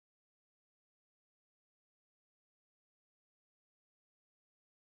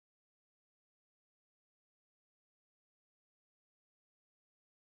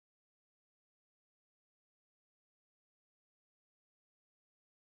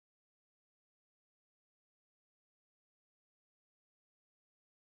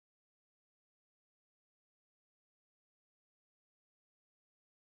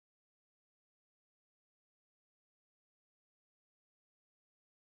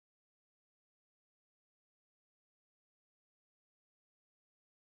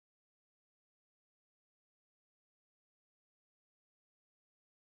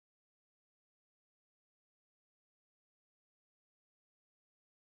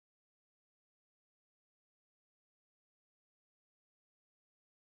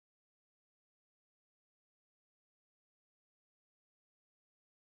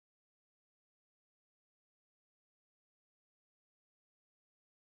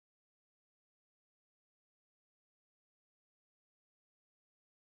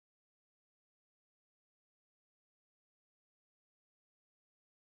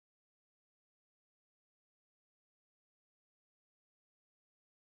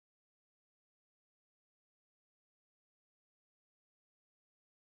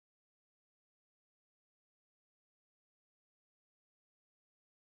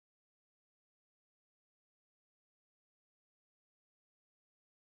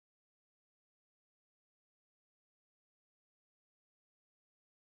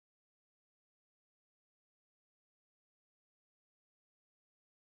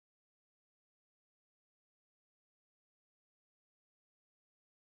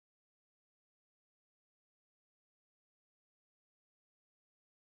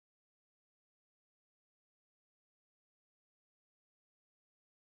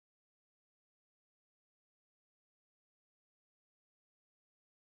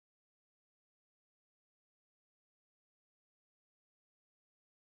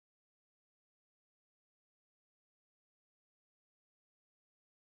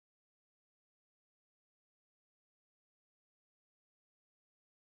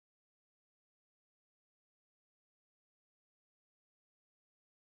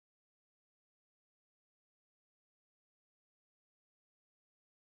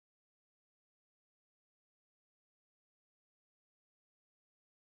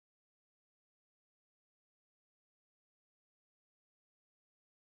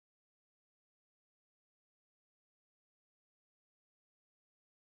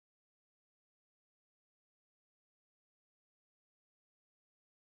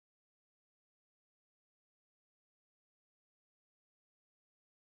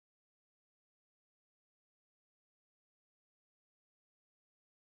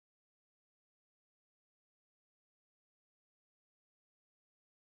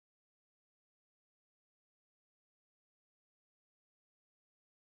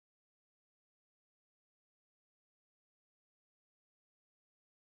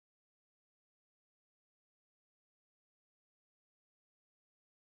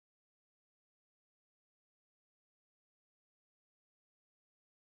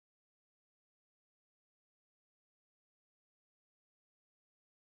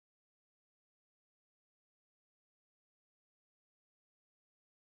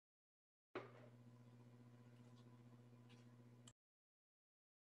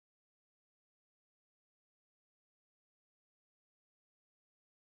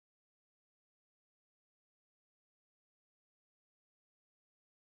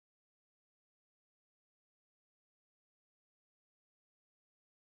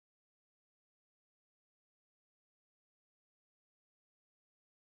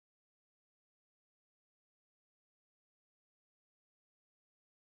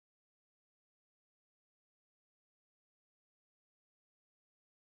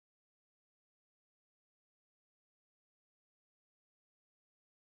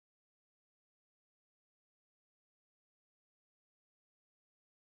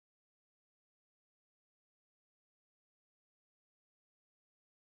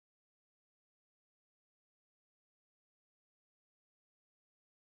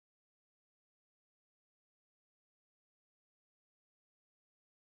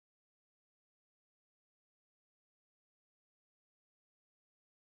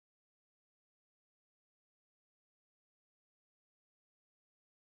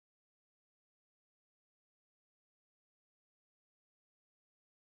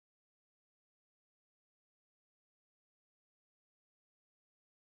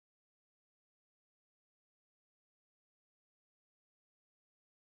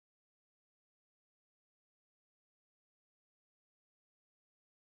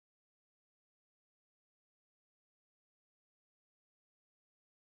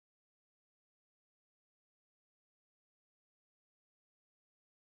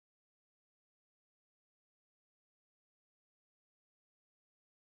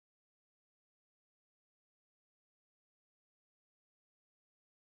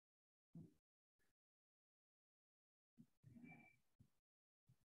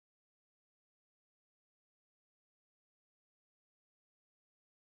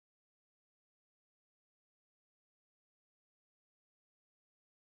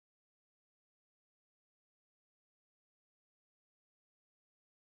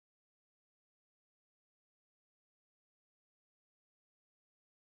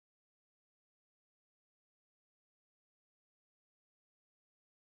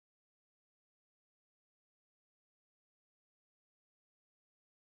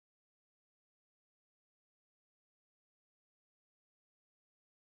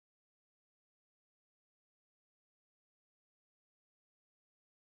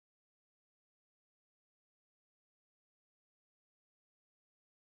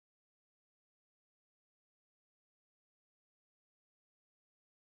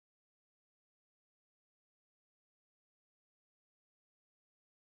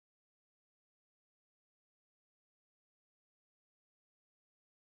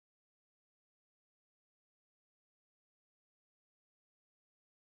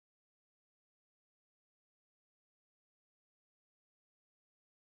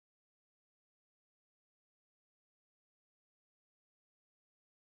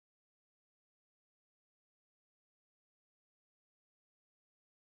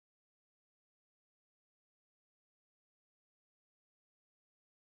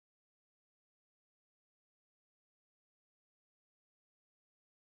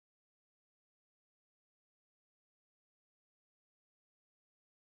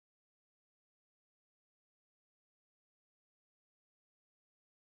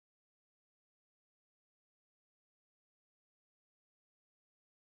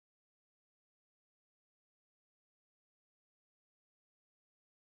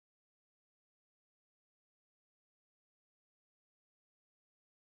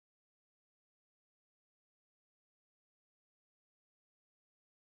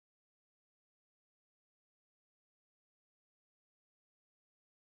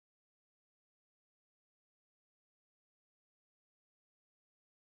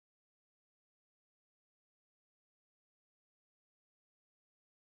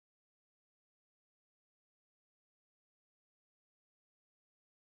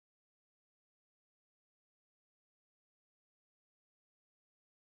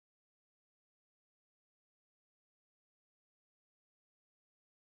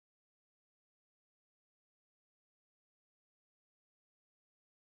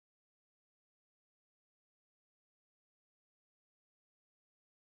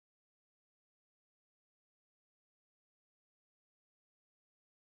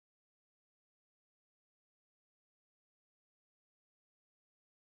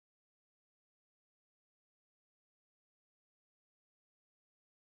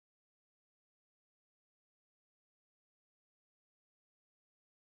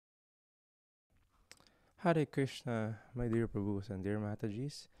Hare Krishna, my dear Prabhus and dear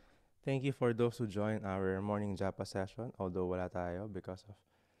Matajis. Thank you for those who joined our morning japa session, although wala tayo because of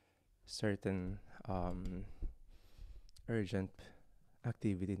certain urgent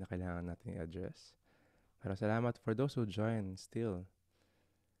activity na kailangan natin i-address. Pero salamat for those who joined still.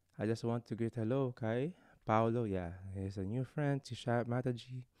 I just want to greet hello kay Paolo, yeah, he's a new friend, si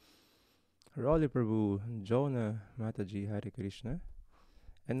Mataji, Rolly Prabhu, Jonah Mataji, Hare Krishna,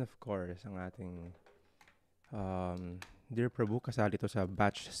 and of course, ang ating dear Prabhu, kasali to sa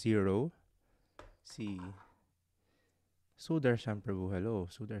batch 0, si Sudarshan Prabhu. Hello,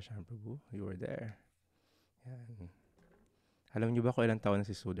 Sudarshan Prabhu. You were there. Yan. Alam niyo ba kung ilang taon na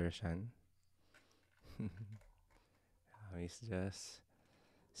si Sudarshan? He's just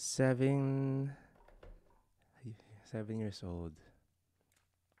 7 years old.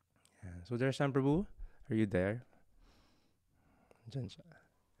 Yan. Sudarshan Prabhu, are you there? Diyan siya.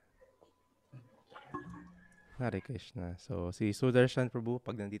 Hare Krishna. So, si Sudarshan Prabhu,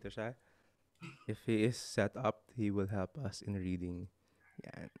 pag nandito siya, if he is set up, he will help us in reading.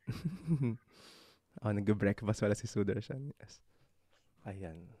 Yan. Oh, nag-breakfast wala si Sudarshan. Yes.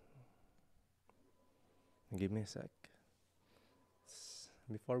 Ayan. Give me a sec.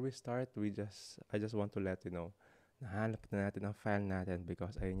 Before we start, I just want to let you know, nahanap na natin ang file natin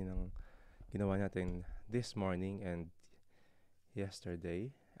because ayun yun ang ginawa natin this morning and yesterday,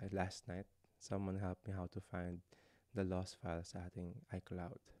 last night. Someone helped me how to find the lost file sa ating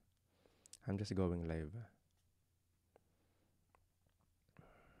iCloud. I'm just going live.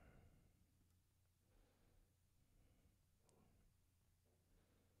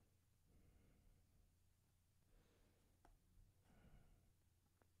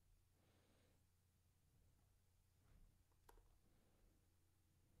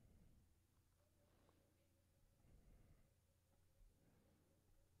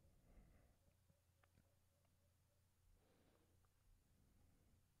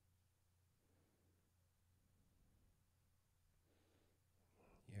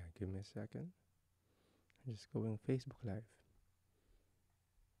 Yeah, give me a second. I'm just going Facebook Live.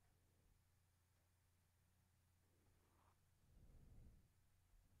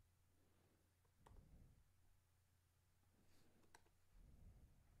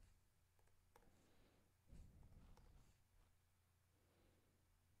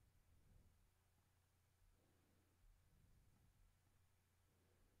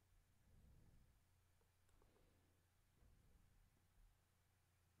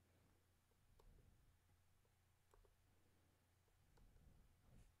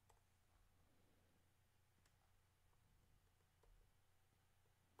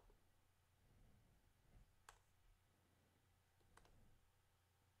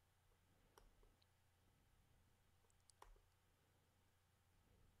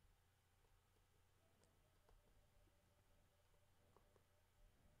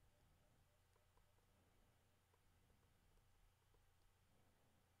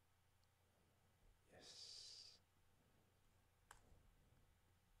 Yes.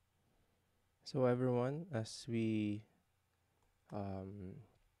 So everyone, as we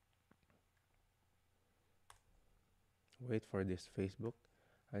wait for this Facebook,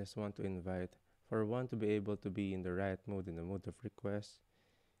 I just want to invite for one to be able to be in the right mood, in the mood of request,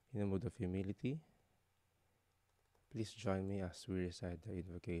 in the mood of humility. Please join me as we recite the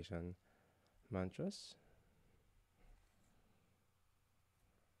invocation mantras.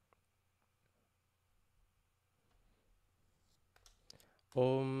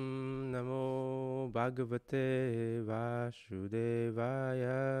 Om Namo Bhagavate Vasudevaya.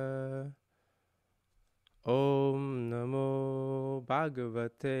 Om Namo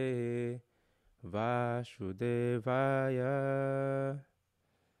Bhagavate Vasudevaya.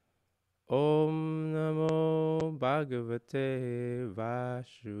 Om Namo Bhagavate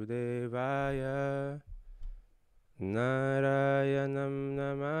Vasudevaya. Narayanam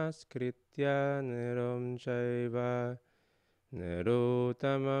Namaskritya Nirom Chaiva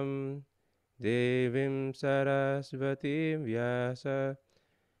Narotamam Devim Sarasvatim Vyasa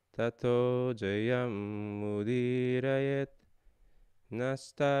Tato Jayam Mudirayet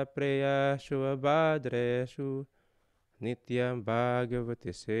Nasta Preyashu Abhadreshu Nityam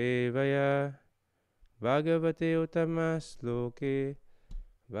Bhagavati Sevaya Bhagavati Utamas Loke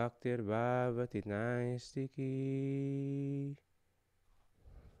Bhaktir Bhavati Naistiki.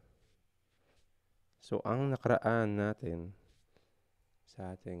 So, ang nakaraan natin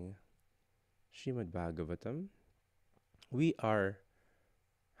sa ating Srimad Bhagavatam, we are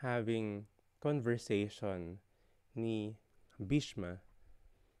having conversation ni Bhishma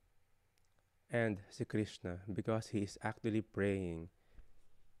and si Krishna because he is actually praying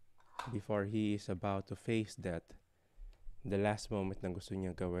before he is about to face death, the last moment na gusto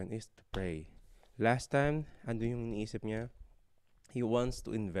niya gawin is to pray. Last time, ano yung iniisip niya? He wants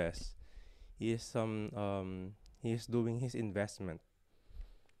to invest. He is doing his investment.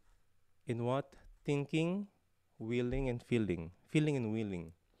 In what? Thinking, willing, and feeling. Feeling and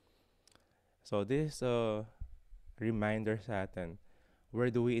willing. So this is a reminder sa atin. Where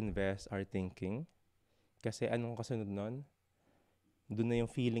do we invest our thinking? Kasi anong kasunod nun? Doon na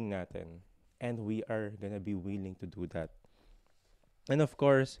yung feeling natin. And we are gonna be willing to do that. And of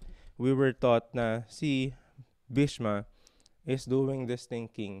course, we were taught na si Bhishma is doing this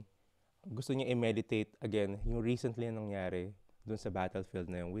thinking. Gusto niya i-meditate again yung recently na nangyari dun sa battlefield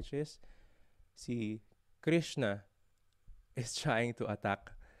na yun, which is si Krishna is trying to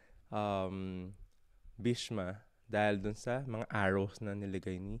attack Bhishma dahil dun sa mga arrows na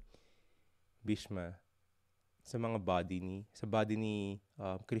nilagay ni Bhishma sa body ni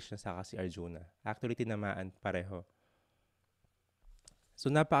Krishna saka si Arjuna. Actually, tinamaan pareho. So,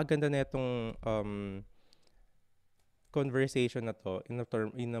 napakaganda na itong conversation na to in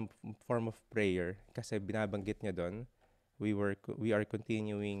a form of prayer kasi binabanggit niya doon. We are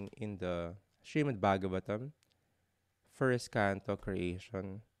continuing in the Srimad Bhagavatam, first canto,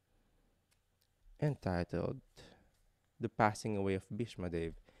 creation, entitled The Passing Away of Bhishma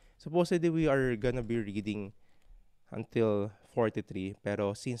Dev. Supposedly, we are gonna be reading until 43,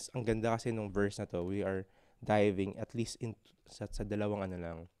 pero since ang ganda kasi nung verse na to, we are diving at least sa dalawang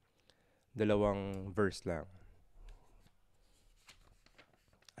verse lang.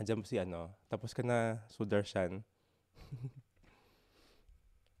 Andiyan si tapos ka na, Sudarshan.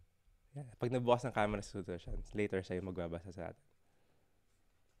 Yeah, pag nabukas ng camera si Sudarshan, later siya yung magbabasa sa atin.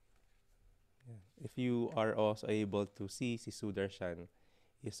 Yeah. If you are also able to see si Sudarshan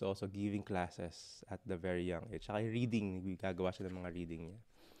is also giving classes at the very young age. Saka reading, gagawa siya ng mga reading niya.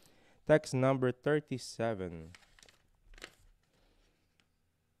 Text number 37.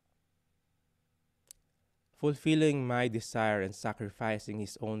 Fulfilling my desire and sacrificing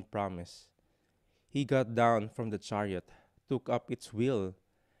his own promise, he got down from the chariot, took up its wheel,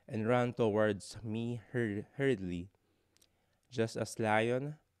 and ran towards me hurriedly, just as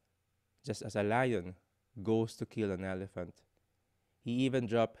a lion goes to kill an elephant. He even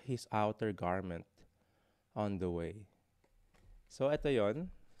dropped his outer garment on the way. So, ito yon.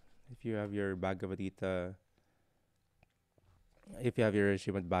 If you have your Bhagavad Gita, if you have your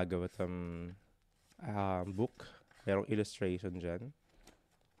Srimad Bhagavatam book, merong illustration dyan.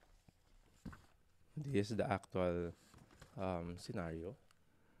 This is the actual scenario.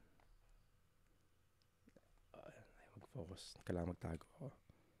 Mag-focus. Kailangan magtago ako.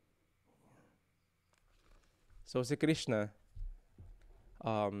 So, si Krishna,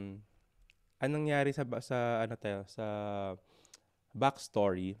 anong nangyari sa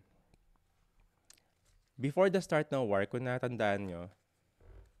backstory, before the start ng war, kung natandaan nyo,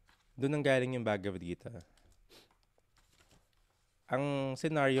 doon ang galing yung Bhagavad Gita. Ang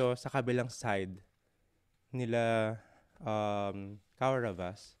scenario sa kabilang side nila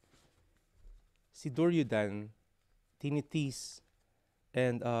Kauravas, si Duryodhan tinitis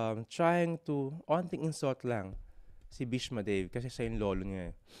and trying to onting insult lang si Bhishma Dev kasi siya yung lolo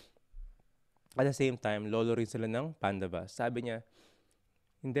niya. At the same time, lolo rin sila ng Pandavas. Sabi niya,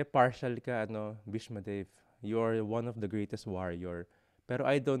 hindi partial ka, Bhishma Dev. You're one of the greatest warrior. Pero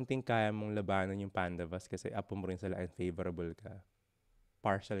I don't think kaya mong labanan yung Pandavas kasi apo mo rin sila and favorable ka.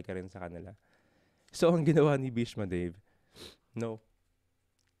 Partial ka rin sa kanila. So, ang ginawa ni Bhishma Dev, no,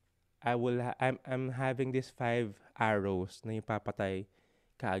 I'm having these 5 arrows na ipapatay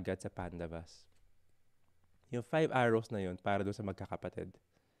kaagad sa Pandavas. Yung 5 arrows na yun para doon sa magkakapatid.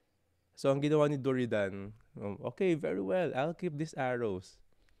 So, ang ginawa ni Duryodhan, okay, very well, I'll keep these arrows.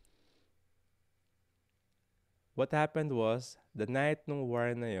 What happened was, the night nung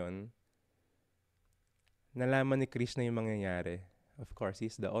war na yun, nalaman ni Krishna yung mangyayari. Of course,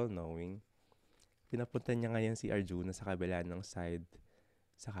 he's the all-knowing. Pinapunta niya ngayon si Arjuna sa kabila ng side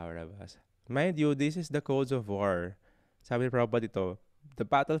sa Kauravas. Mind you, this is the codes of war. Sabi ni Prabhupada dito, the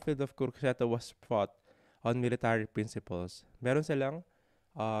battlefield of Kurukshetra was fought on military principles. Meron silang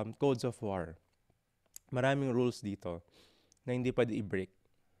codes of war. Maraming rules dito na hindi pwede i-break.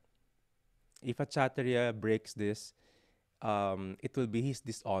 If a Kshatriya breaks this, it will be his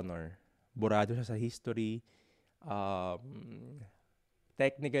dishonor. Burado siya sa history.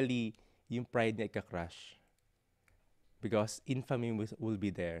 Technically, yung pride niya ika-crush. Because infamy will be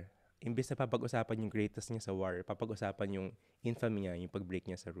there. Imbes na papag-usapan yung greatness niya sa war, papag-usapan yung infamy niya, yung pag-break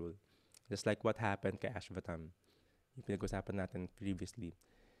niya sa rule. Just like what happened kay Ashvatam. Yung pinag-usapan natin previously.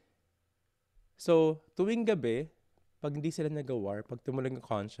 So, tuwing gabi, pag hindi sila nag-war, pag tumuloy yung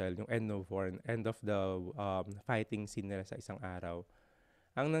conch shell, yung end of war, end of the fighting scene nila sa isang araw,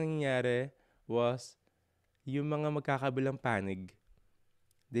 ang nangyayari was, yung mga magkakabilang panig,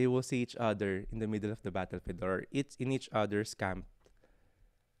 they will see each other in the middle of the battlefield or it's in each other's camp.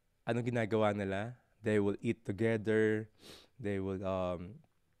 Ano ginagawa nila? They will eat together, they will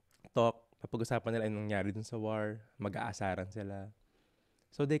talk, papag-usapan nila yung nangyari dun sa war, mag-aasaran sila.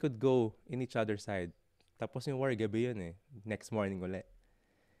 So they could go in each other's side. Tapos yung war, gabi yun eh. Next morning ulit.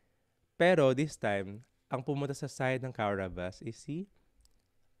 Pero this time, ang pumunta sa side ng Kauravas is si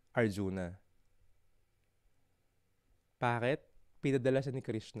Arjuna. Bakit? Pinadala siya ni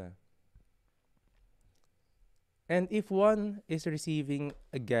Krishna. And if one is receiving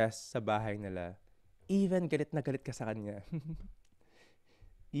a guest sa bahay nila, even galit na galit ka sa kanya,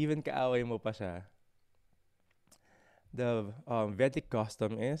 even kaaway mo pa siya, the Vedic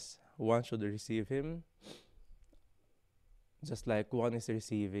custom is one should receive him just like one is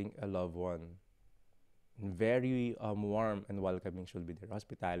receiving a loved one. Very warm and welcoming should be there.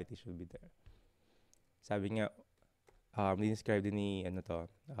 Hospitality should be there. Sabi nga, describe din ni,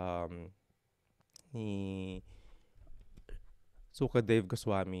 ni Sukadev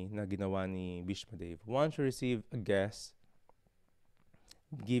Goswami na ginawa ni Bhishma Dev. One should receive a guest,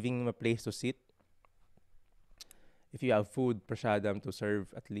 giving him a place to sit. If you have food, prasadam to serve,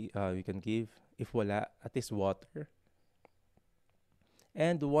 at least you can give. If wala, at least water.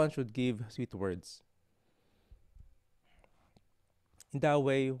 And one should give sweet words. In that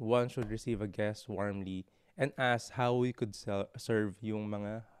way, one should receive a guest warmly and ask how we could serve yung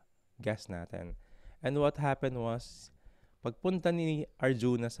mga guests natin. And what happened was, pagpunta ni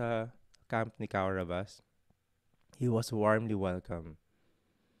Arjuna sa camp ni Kauravas, he was warmly welcomed.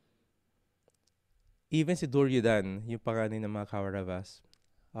 Even si Duryodhan, yung pangalan ng mga Kauravas,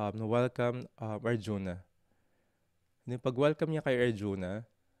 welcome Arjuna. Nung pag-welcome niya kay Arjuna,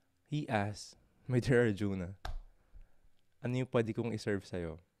 he asked, "My dear Arjuna, ano yung pwede kong iserve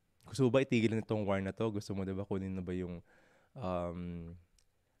sa'yo? Gusto mo ba itigil na itong war na to? Gusto mo diba kunin na ba yung,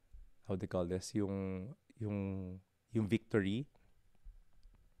 how they call this, yung victory?"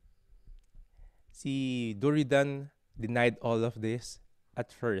 Si Duryodhan denied all of this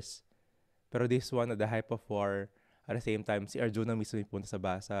at first. Pero this one, at the hype of war, at the same time, si Arjuna mismo yung punta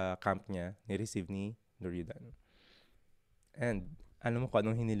sa camp niya, ni-receive ni Duryodhan. And, alam mo kung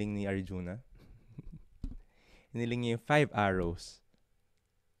anong hiniling ni Arjuna? Hiniling niya yung 5 arrows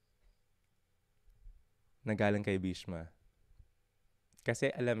na galing kay Bhishma.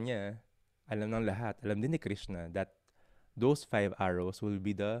 Kasi alam niya, alam ng lahat, alam din ni Krishna that those 5 arrows will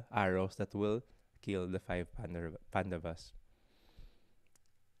be the arrows that will kill the 5 Pandavas.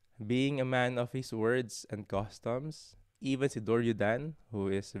 Being a man of his words and customs, even si Duryodhan, who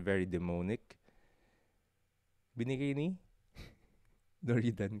is very demonic, binigay ni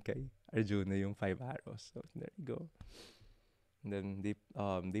Duryodhan kay Arjuna yung 5 arrows. So there you go. And then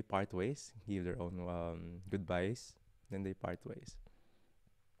they part ways, give their own goodbyes, then they part ways.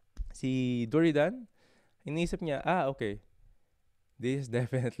 Si Duryodhan, iniisip niya, okay, this is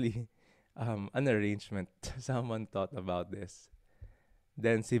definitely an arrangement. Someone thought about this.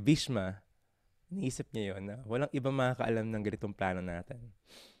 Then si Bhishma, iniisip niya yun na walang ibang makakaalam ng ganitong plano natin.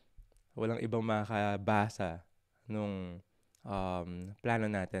 Walang ibang makakabasa nung plano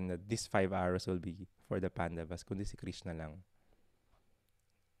natin that these 5 arrows will be for the Pandavas, kundi si Krishna lang.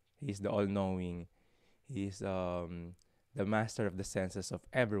 He is the all-knowing. He is the master of the senses of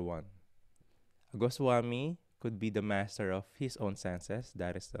everyone. A Goswami could be the master of his own senses.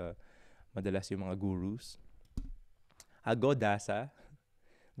 That is madalas yung mga gurus. A Godasa,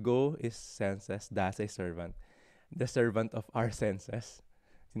 Go is senses, Dasa is servant. The servant of our senses.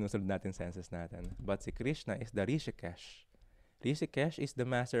 Sinusunod natin senses natin. But si Krishna is the Rishikesh. Rishikesh is the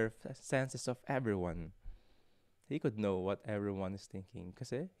master of senses of everyone. He could know what everyone is thinking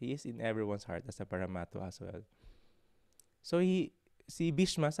kasi he is in everyone's heart as a Paramato as well. So si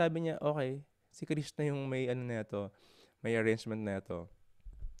Bhishma, sabi niya, okay, si Krishna yung may may arrangement na ito.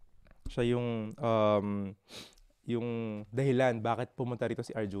 Siya yung dahilan bakit pumunta rito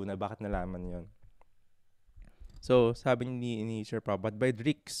si Arjuna, bakit nalaman yon. So, sabi ni Sir Prabhupada, by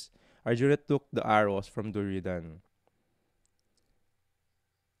tricks, Arjuna took the arrows from Duryodhan.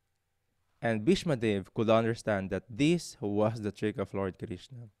 And Bhishma Dev could understand that this was the trick of Lord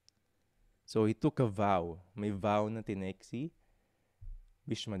Krishna. So, he took a vow. May vow na tinake si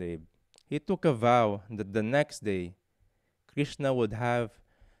Bhishma Dev. He took a vow that the next day, Krishna would have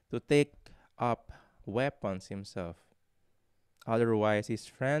to take up weapons himself. Otherwise, his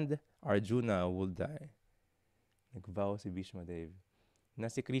friend Arjuna would die. Nag-vow si Bhishma Dev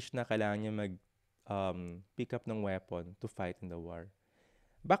na si Krishna kailangan niya pick up ng weapon to fight in the war.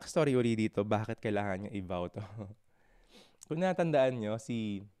 Backstory uli dito, bakit kailangan niya i-vow to? Kung natandaan nyo,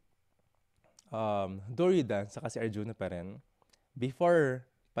 si Duryodhan saka si Arjuna pa rin, before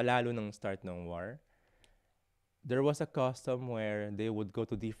palalo ng start ng war, there was a custom where they would go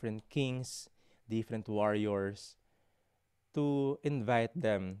to different kings, different warriors, to invite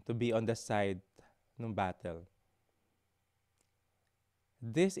them to be on the side ng battle.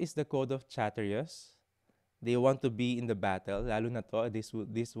 This is the code of Chatrias. They want to be in the battle. Lalo na to,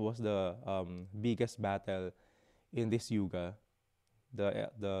 this was the biggest battle in this yuga,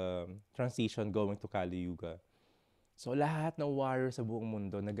 the transition going to Kali Yuga. So lahat ng warriors sa buong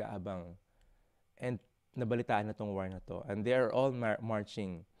mundo nag-aabang. And nabalitaan na tong war na to. And they are all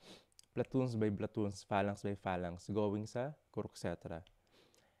marching, platoons by platoons, phalanx by phalanx, going sa Kurukshetra.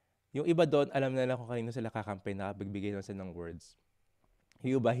 Yung iba doon, alam na lang kung kanino sila kakampi, nakapagbigay na sila ng words.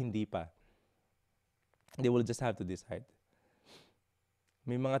 Yung iba, hindi pa. They will just have to decide.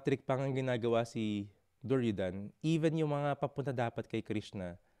 May mga trick pa nga ginagawa si Duryodhan, even yung mga papunta dapat kay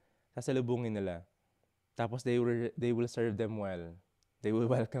Krishna, sasalubungin nila. Tapos they will serve them well. They will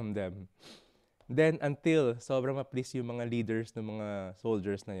welcome them. Then, until sobrang ma-please yung mga leaders ng mga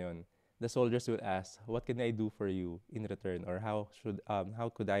soldiers na yon, the soldiers will ask, what can I do for you in return? Or how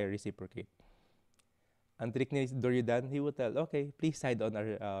could I reciprocate? Ang trick ni Duryodhan, he would tell, okay, please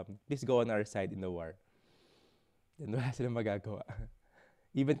go on our side in the war. Then wala silang magagawa.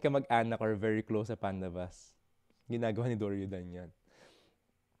 Even kamag-anak or very close sa Pandavas, ginagawa ni Duryodhan yan.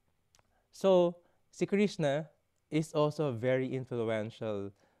 So, si Krishna is also a very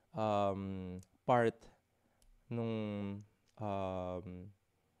influential part nung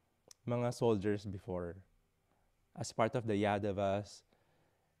mga soldiers before. As part of the Yadavas,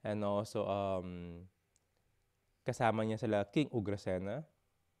 and also kasama niya sila King Ugrasena.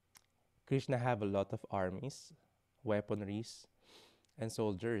 Krishna have a lot of armies, weaponries, and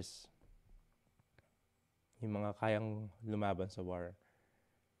soldiers. Yung mga kayang lumaban sa war.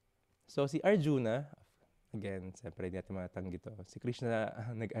 So si Arjuna, again, siyempre hindi natin matanggi to. Si Krishna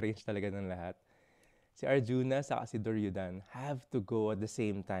nag-arrange talaga ng lahat. Si Arjuna saka si Duryodhan have to go at the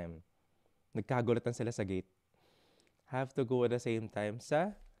same time. Nagkagulatan sila sa gate. Have to go at the same time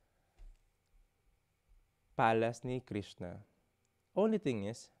sa palace ni Krishna. Only thing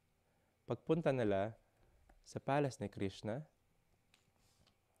is, pagpunta nila sa palace ni Krishna,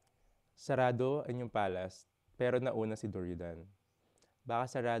 sarado ang yung palace, pero nauna si Duryodhan. Baka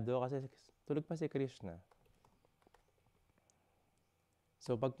sarado kasi tulog pa si Krishna.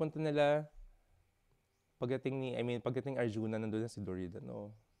 So pagpunta nila, pagdating Arjuna, nandun na si Duryodhan.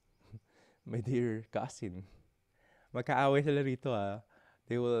 Oh, my dear cousin. Magkaaway sila rito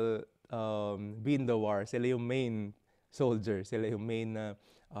They will be in the war. Sila yung main soldier. Sila yung main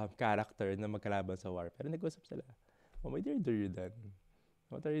character na magkalaban sa war. Pero nag-usap sila. Oh, my dear Duryodhan,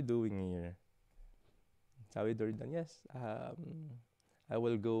 what are you doing here? Sabi Duryodhan, yes, I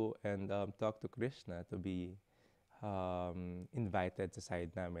will go and talk to Krishna to be invited sa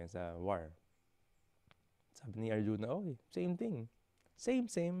side namin sa war. Sabi ni Arjuna, okay, same thing. Same.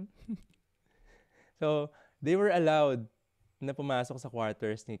 So, they were allowed na pumasok sa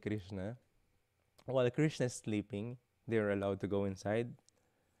quarters ni Krishna. While Krishna is sleeping, they were allowed to go inside.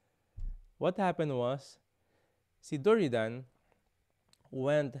 What happened was, si Duryodhan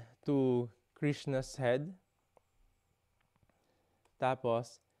went to Krishna's head.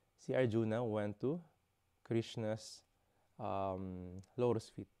 Tapos, si Arjuna went to Krishna's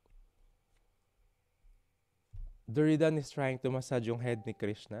lotus feet. Duryodhan is trying to massage yung head ni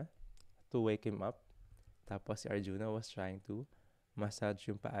Krishna to wake him up. Tapos si Arjuna was trying to massage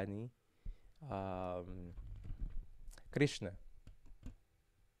yung paa ni Krishna.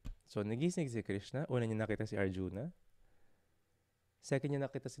 So, nagising si Krishna. Una niya nakita si Arjuna. Second niya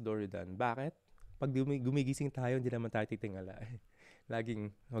nakita si Duryodhan. Bakit? Pag gumigising tayo, hindi naman tayo titingala.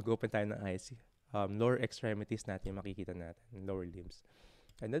 Laging mag-open tayo ng eyes. Lower extremities natin makikita natin. Lower limbs.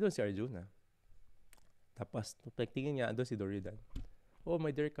 And doon si Arjuna. Tapos, pagtingin niya, doon si Duryodhan. Oh,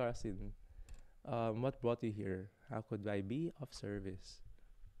 my dear cousin, what brought you here? How could I be of service?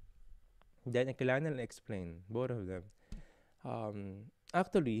 Then, kailangan nila explain, both of them.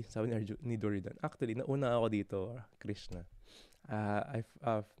 Actually, sabi ni Duryodhan, actually, nauna ako dito, Krishna. I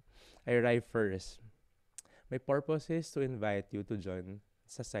arrived first. My purpose is to invite you to join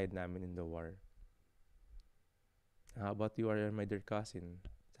sa side namin in the war. How about you are my dear cousin?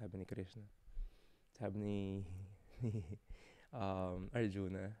 Sabi ni Krishna. Sabi ni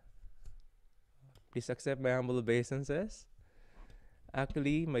Arjuna, please accept my humble obeisances.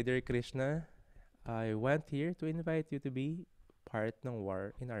 Actually, my dear Krishna, I went here to invite you to be part ng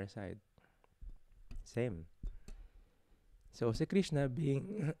war in our side. Same. So si Krishna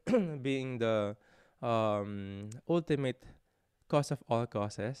being being the ultimate cause of all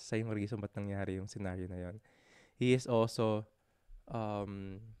causes, sa yung reason ba't nangyari yung scenario na yon. He is also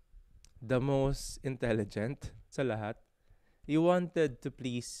um, the most intelligent sa lahat. He wanted to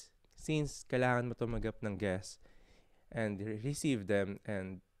please, since kailangan mo tumanggap ng guests and receive them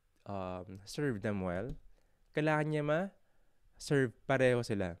and serve them well, kailangan niya serve pareho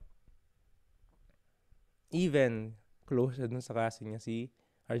sila. Even close dun sa kasi niya si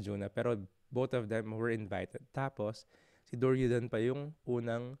Arjuna, pero both of them were invited. Tapos, si Duryodhan pa yung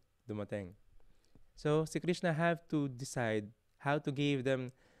unang dumating. So, si Krishna have to decide how to give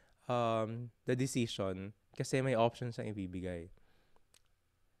them the decision kasi may options ang ibibigay.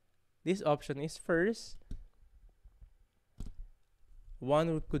 This option is first,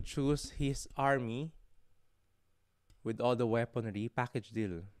 one could choose his army with all the weaponry, package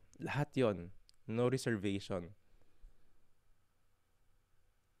deal. Lahat yon, no reservation.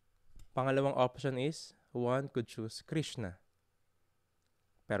 Pangalawang option is, one could choose Krishna.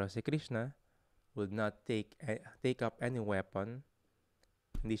 Pero si Krishna would not take up any weapon.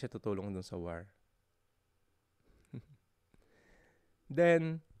 Hindi siya tutulong dun sa war.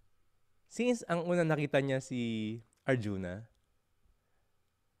 Then, since ang una nakita niya si Arjuna,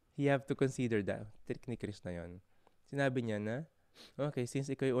 he have to consider that. Trick ni Krishna yon. Sinabi niya na, okay,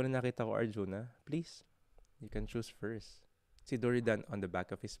 since ikaw yung una nakita ko Arjuna, please, you can choose first. Si Duryodhan on the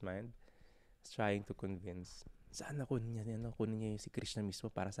back of his mind is trying to convince, sana kunin niya yung si Krishna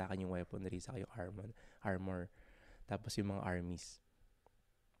mismo para sa akin yung weaponry, sa yung armor, tapos yung mga armies.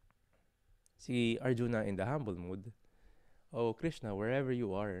 Si Arjuna in the humble mood, oh Krishna, wherever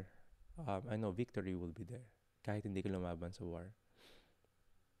you are, I know victory will be there kahit hindi ka lumaban sa war.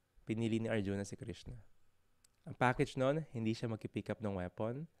 Pinili ni Arjuna si Krishna. Ang package nun, hindi siya mag-pick up ng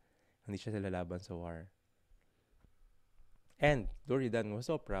weapon, hindi siya lalaban sa war. And Duryodhan was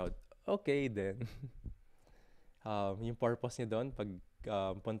so proud. Okay then. Yung purpose niya doon, pag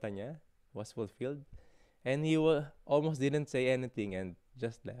punta niya, was fulfilled. And he almost didn't say anything and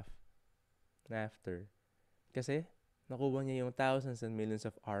just left. After. Kasi, nakuha niya yung thousands and millions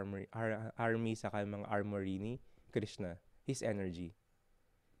of army sa mga armory ni Krishna. His energy.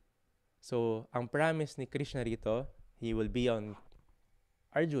 So, ang promise ni Krishna rito, he will be on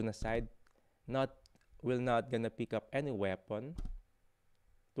Arjuna's side, will not gonna pick up any weapon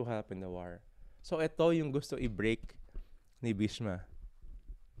to help in the war. So, ito yung gusto i-break ni Bhishma.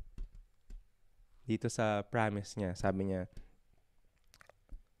 Dito sa promise niya, sabi niya,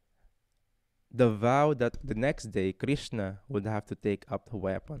 the vow that the next day, Krishna would have to take up the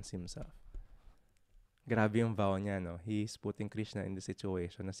weapons himself. Grabe yung vow niya, no? He is putting Krishna in the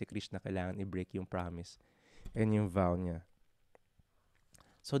situation na si Krishna kailangan i-break yung promise and yung vow niya.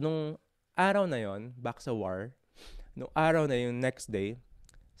 So, nung araw na yon, back sa war, nung araw na yung next day,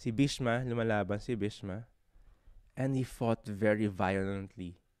 si Bhishma, lumalaban si Bhishma, and he fought very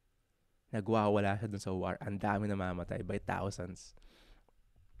violently. Nagwawala siya dun sa war. Ang dami namamatay by thousands.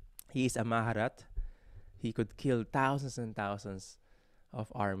 He is a Maharat. He could kill thousands and thousands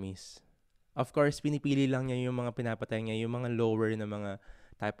of armies. Of course, pinipili lang niya yung mga pinapatay niya, yung mga lower na mga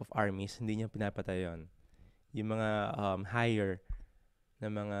type of armies, hindi niya pinapatay yon. Yung mga higher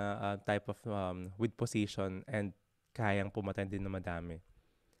na mga type of with position and kayang pumatay din na madami.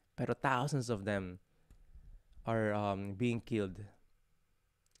 Pero thousands of them are being killed.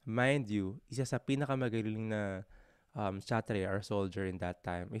 Mind you, isa sa pinakamagaling na Kshatriya or soldier in that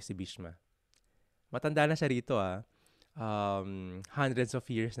time is si Bhishma. Matanda na siya rito hundreds of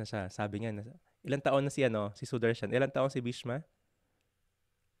years na siya. Sabi niya, ilang taon na si Sudarshan? Ilang taon si Bhishma?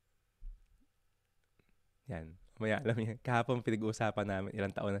 Yan. Maya, alam niya, kahapon pinag-uusapan namin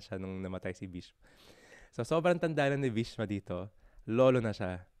ilang taon na siya nung namatay si Bhishma. So, sobrang tanda na ni Bhishma dito. Lolo na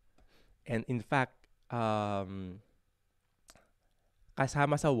siya. And in fact,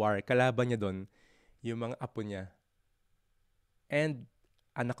 kasama sa war, kalaban niya doon yung mga apo niya. And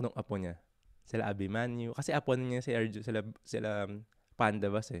anak ng apo niya. Sila Abhimanyu. Kasi apo niya si Arjuna, sila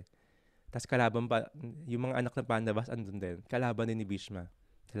Pandavas eh. Tapos kalaban pa, yung mga anak ng Pandavas andun din. Kalaban din ni Bhishma.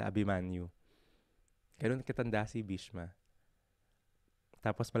 Sila Abhimanyu. Ganun katanda si Bhishma.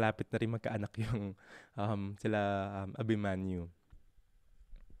 Tapos malapit na rin magkaanak yung sila Abhimanyu.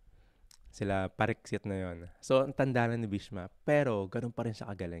 Sila Pariksit na yon. So, ang tanda na ni Bhishma. Pero, ganun pa rin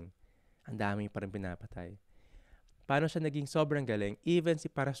siya kagaling. Ang dami pa rin pinapatay. Paano siya naging sobrang galing? Even si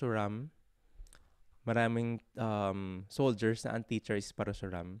Parasuram, maraming soldiers na ang teacher is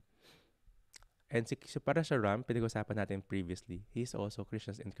Parasuram. And si Parasuram, pinag-usapan natin previously, he is also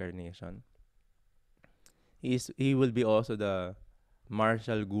Krishna's incarnation. He will be also the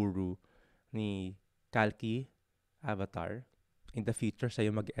martial guru ni Kalki Avatar. In the future,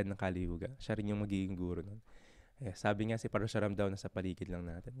 siya yung mag-end ng Kali Yuga. Siya rin yung magiging guro nun. Eh, sabi nga si Parashuram daw nasa paligid lang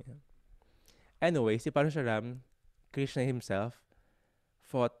natin. Yan. Anyway, si Parashuram, Krishna himself,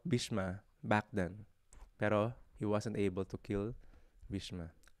 fought Bhishma back then. Pero he wasn't able to kill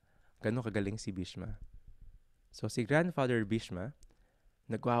Bhishma. Ganun kagaling si Bhishma. So si Grandfather Bhishma,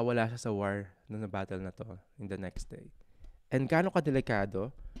 nagwawala siya sa war nung na battle na to in the next day. And gano'ng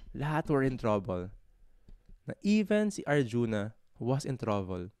kadelikado, lahat were in trouble. Na even si Arjuna was in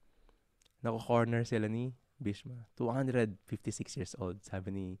trouble. Nako-corner sila ni Bhishma. 256 years old, sabi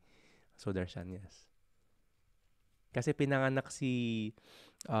ni Sudarshan, yes. Kasi pinanganak si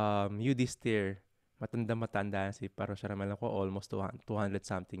Yudhishthir, matanda si Parashuram, alam ko almost 200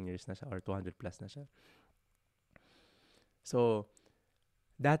 something years na siya or 200 plus na siya. So,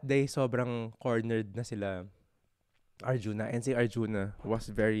 that day, sobrang cornered na sila Arjuna. And si Arjuna was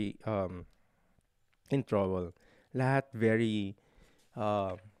very in trouble. Lahat very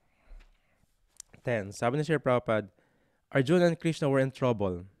tense. Sabi ni Sri Prabhupada, Arjuna and Krishna were in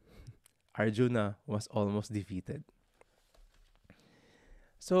trouble. Arjuna was almost defeated.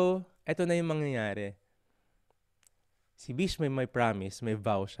 So, eto na yung mangyayari. Si Bhishma may promise, may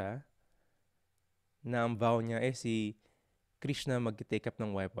vow siya, na ang vow niya si Krishna mag-take up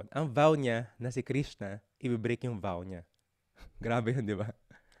ng weapon. Ang vow niya na si Krishna, i-break yung vow niya. Grabe yun, di ba?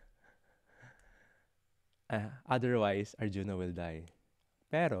 Otherwise, Arjuna will die.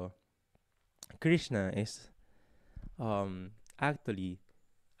 Pero, Krishna is actually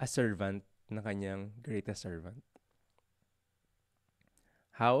a servant na kanyang greatest servant.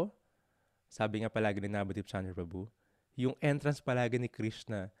 How? Sabi nga palagi ni Nabudip Chandra Prabhu, yung entrance palagi ni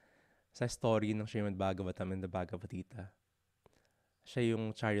Krishna sa story ng Srimad Bhagavatam and the Bhagavad Gita, siya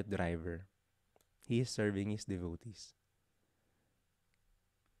yung chariot driver. He is serving his devotees.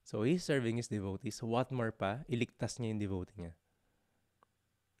 So, he's serving his devotees. What more pa? Iligtas niya yung devotee niya.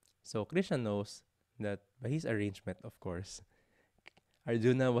 So, Krishna knows that by his arrangement, of course,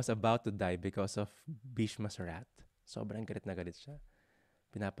 Arjuna was about to die because of Bhishma's wrath. Sobrang galit na galit siya.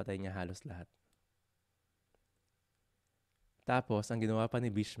 Pinapatay niya halos lahat. Tapos, ang ginawa pa ni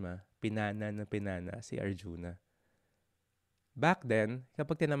Bhishma, pinana si Arjuna. Back then,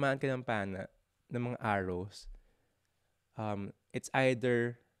 kapag tinamaan ka ng pana, ng mga arrows, it's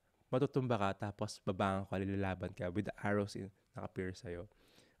either matutumba ka tapos babangan ka, lilalaban ka with the arrows naka-pierce sa'yo.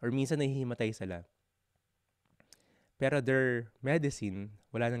 Or minsan nahihimatay sila. Pero their medicine,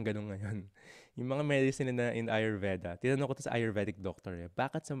 wala nang ganun ngayon. Yung mga medicine na in Ayurveda, tinanong ko to sa Ayurvedic doctor,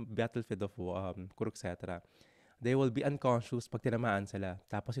 bakit sa battlefield of Kurukshetra, they will be unconscious pag tinamaan sila.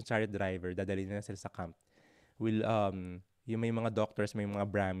 Tapos yung chariot driver, dadalhin na sila sa camp. Yung may mga doctors, may mga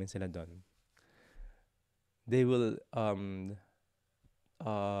Brahmin sila doon. They will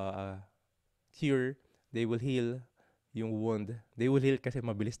cure, they will heal yung wound. They will heal kasi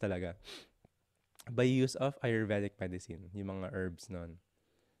mabilis talaga. By use of Ayurvedic medicine, yung mga herbs nun.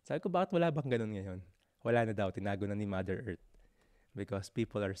 Sabi ko, bakit wala bang ganun ngayon? Wala na daw, tinago na ni Mother Earth. Because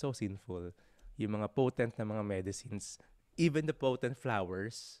people are so sinful. Yung mga potent na mga medicines, even the potent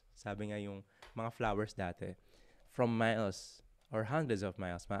flowers, sabi nga yung mga flowers dati, from miles or hundreds of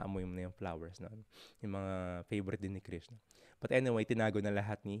miles, maamoy mo na yung flowers nun. Yung mga favorite din ni Krishna. But anyway, tinago na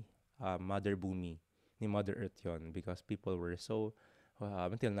lahat ni Mother Bhumi, ni Mother Earth yon, because people were so,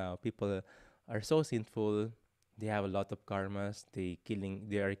 until now, people are so sinful. They have a lot of karmas. They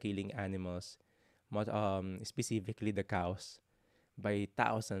are killing animals, specifically the cows, by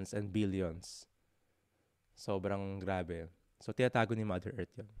thousands and billions. Sobrang grabe. So, tinatago ni Mother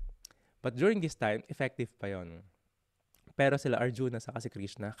Earth yun. But during this time, effective pa yon. Pero sila Arjuna sa si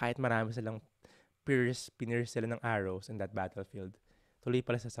Krishna, kahit marami silang pierce sila ng arrows in that battlefield, tuloy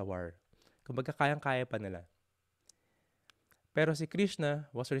pala sa war. Kumbaga kayang-kaya pa nila. Pero si Krishna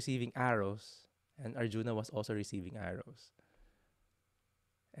was receiving arrows and Arjuna was also receiving arrows.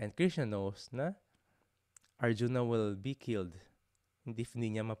 And Krishna knows na Arjuna will be killed. Hindi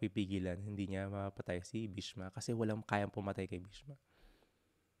niya mapipigilan, hindi niya mapatay si Bhishma kasi walang kayang pumatay kay Bhishma.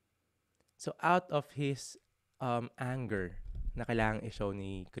 So out of his anger na kailangan i-show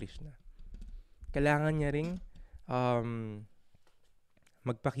ni Krishna, kailangan niya ring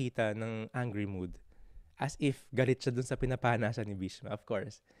magpakita ng angry mood as if galit siya dun sa pinapana siya ni Bhishma. Of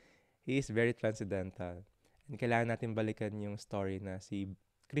course, he is very transcendental. And kailangan natin balikan yung story na si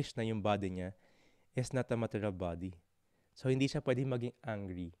Krishna, yung body niya, is not a material body. So, hindi siya pwedeng maging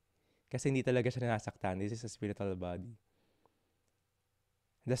angry. Kasi hindi talaga siya nasaktan. This is a spiritual body.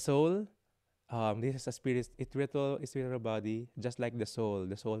 The soul, this is a spiritual body, just like the soul.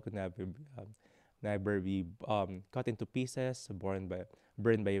 The soul could never be cut into pieces,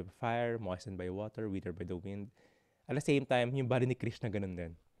 burned by fire, moistened by water, withered by the wind. At the same time, yung body ni Krishna ganun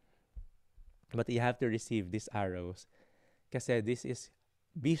din. But you have to receive these arrows kasi this is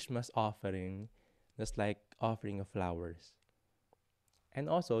Bhishma's offering, just like offering of flowers. And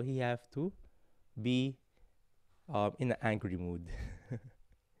also, he have to be in an angry mood.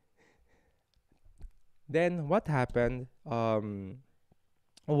 Then, what happened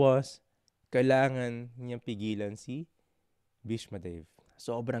was, kailangan niyang pigilan si Bhishmadev.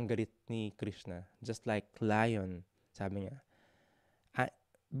 Sobrang galit ni Krishna. Just like lion, sabi niya.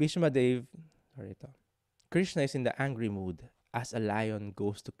 Bhishmadev, sorry ito. Krishna is in the angry mood as a lion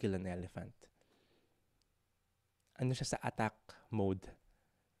goes to kill an elephant. Ano siya sa attack mode.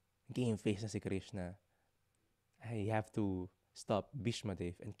 Game face na si Krishna. I have to stop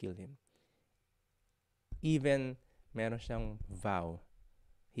Bhishmadev and kill him. Even meron siyang vow,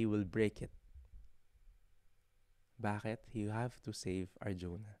 he will break it. Bakit? You have to save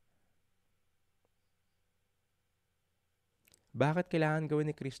Arjuna. Bakit kailangan gawin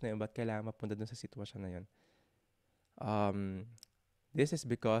ni Krishna yun? Bakit kailangan mapunta dun sa sitwasyon na yun? This is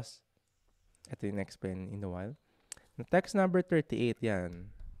because, ito yung explain in a while. No, text number 38,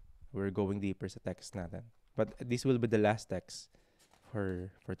 yan. We're going deeper sa text natin. But this will be the last text for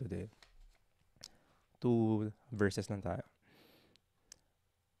today. 2 verses lang tayo.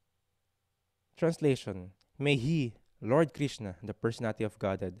 Translation. May He, Lord Krishna, the personality of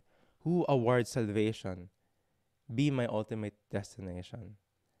Godhead, who awards salvation, be my ultimate destination.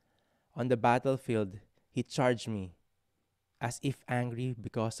 On the battlefield, He charged me, as if angry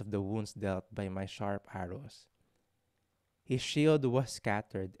because of the wounds dealt by my sharp arrows. His shield was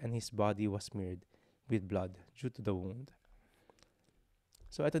scattered and his body was smeared with blood due to the wound.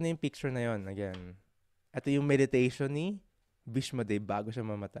 So, ito na yung picture na yon again. Ito yung meditation ni Bhishmadev bago siya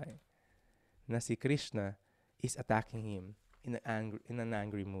mamatay. Na si Krishna is attacking him in an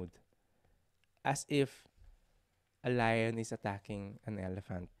angry mood. As if a lion is attacking an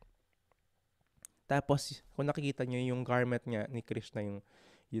elephant. Tapos, kung nakikita nyo yung garment niya ni Krishna,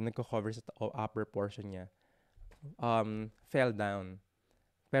 yung nagko-cover sa upper portion niya, fell down.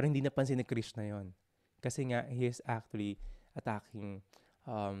 Pero hindi napansin ni Krishna yon. Kasi nga, he is actually attacking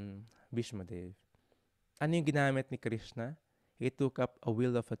Bhishmadev. Ano yung ginamit ni Krishna? He took up a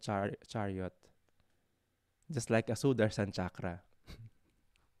wheel of a chariot. Just like a Sudarshan chakra.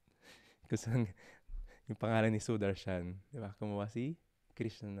 Kasi yung pangalan ni Sudarshan, di ba? Kumuha si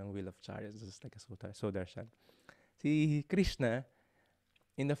Krishna ng wheel of chariot, just like a Sudarshan. Si Krishna,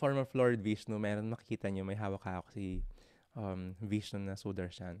 in the form of Lord Vishnu, meron makikita nyo, may hawak-hawak si Vishnu na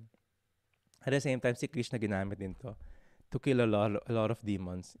Sudarshan. At the same time, si Krishna ginamit din to to kill a lot of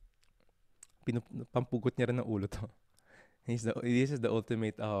demons. Pampugot niya rin ng ulo to. This is the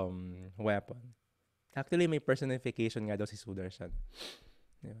ultimate weapon. Actually, may personification nga daw si Sudarshan.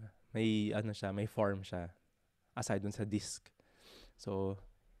 Diba? May form siya. Aside dun sa disc. So,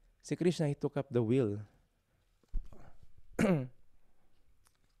 si Krishna, he took up the wheel.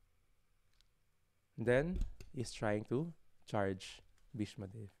 Then, he's trying to charge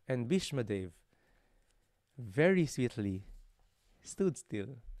Bhishmadev. And Bhishmadev, very sweetly, stood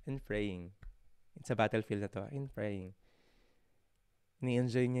still and praying. It's a battlefield na to, in praying.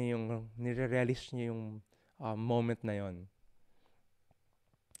 Ni-enjoy niya nire-relish niya yung moment na yon.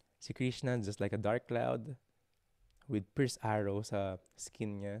 Si Krishna, just like a dark cloud, with pierced arrow sa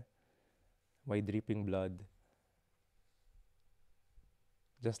skin niya, while dripping blood.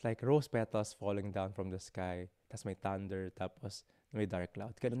 Just like rose petals falling down from the sky, tapos may thunder, tapos may dark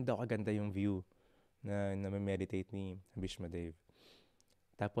cloud. Ganun daw kaganda yung view na meditate ni Bhishmadev.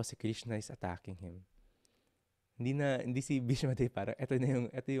 Tapos si Krishna is attacking him. Hindi si Bhishmadev parang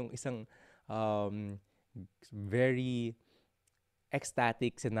ito yung isang very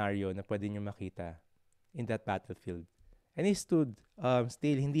ecstatic scenario na pwede niyo makita in that battlefield. And he stood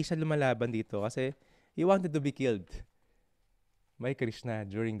still, hindi siya lumalaban dito kasi he wanted to be killed by Krishna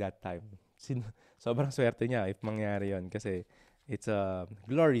during that time. Sobrang swerte niya if mangyari yon kasi it's a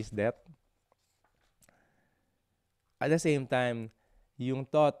glorious death. At the same time, yung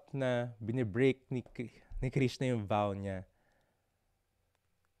thought na binibreak ni Krishna yung vow niya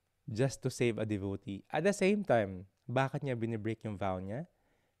just to save a devotee. At the same time, bakit niya binibreak yung vow niya?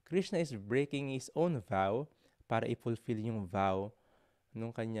 Krishna is breaking his own vow para i-fulfill yung vow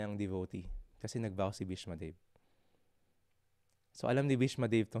nung kanyang devotee. Kasi nag-vow si Bhishmadev. So, alam ni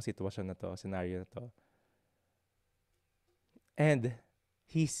Bhishmadev tong sitwasyon na to, scenario na to. And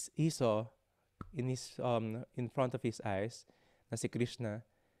he saw in front of his eyes na si Krishna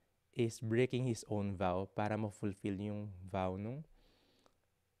is breaking his own vow para ma-fulfill yung vow nung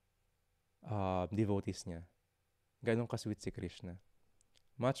devotees niya. Ganun ka-sweet si Krishna.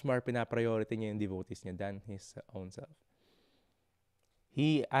 Much more pinapriority niya yung devotees niya than his own self.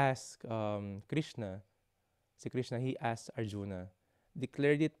 He asked he asked Arjuna,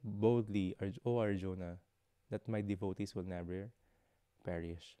 declared it boldly, O Arjuna, that my devotees will never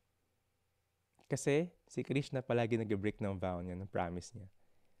perish. Kasi si Krishna palagi nag-break ng vow niya, ng promise niya.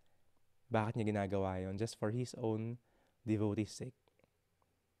 Bakit niya ginagawa yon? Just for his own devotees' sake.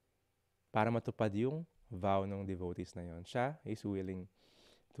 Para matupad yung vow ng devotees na yon. Siya is willing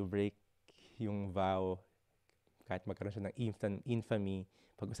to break yung vow kahit magkaroon siya ng infamy,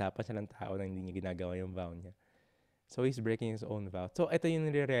 pag-usapan siya ng tao na hindi niya ginagawa yung vow niya. So he's breaking his own vow. So ito yung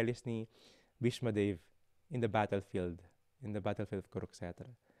nire-realize ni Bhishma Dev in the battlefield of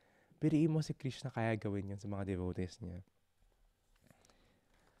Kurukshetra. Piliin mo si Krishna kaya gawin yun sa mga devotees niya.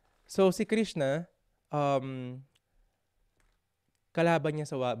 So si Krishna, kalaban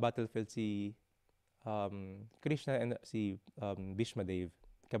niya sa battlefield si Krishna and si Bhishma Dev.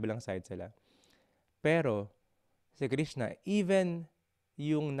 Kabilang side sila. Pero si Krishna, even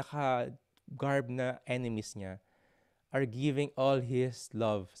yung naka-garb na enemies niya are giving all his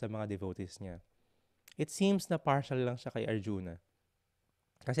love sa mga devotees niya. It seems na partial lang siya kay Arjuna.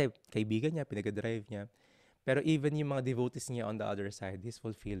 Kasi kaibigan niya, pinag-drive niya. Pero even yung mga devotees niya on the other side, he's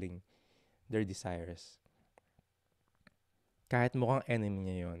fulfilling their desires. Kahit mukhang enemy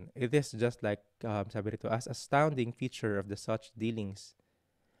niya yon. It is just like, sabi rito, as astounding feature of such dealings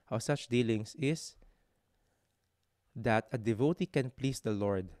is that a devotee can please the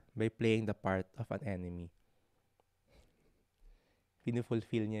Lord by playing the part of an enemy.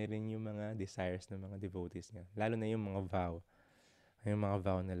 Pinufulfill niya rin yung mga desires ng mga devotees niya. Lalo na yung mga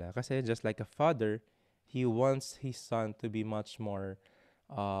vow nila. Kasi just like a father, he wants his son to be much more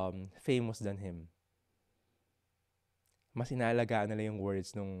famous than him. Mas inaalagaan nila yung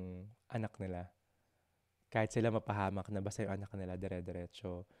words nung anak nila. Kahit sila mapahamak na basta yung anak nila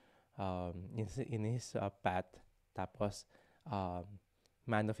dire-diretso in his path. Tapos,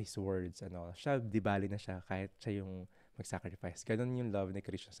 man of his words and all. Siya, dibali na siya kahit siya yung mag-sacrifice. Ganun yung love ni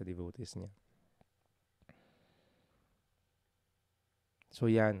Krishna sa devotees niya. So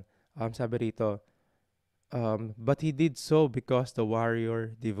yan, sabi rito, but he did so because the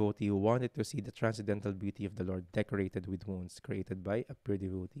warrior devotee wanted to see the transcendental beauty of the Lord decorated with wounds created by a pure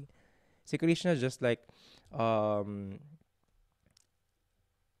devotee. Si Krishna just like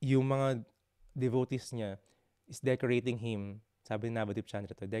yung mga devotees niya is decorating him, sabi ni Navadip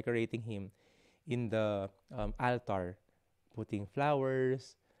Chandra to, decorating him in the altar, putting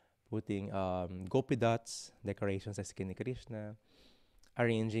flowers, putting gopi dots, decorations sa skin ni Krishna,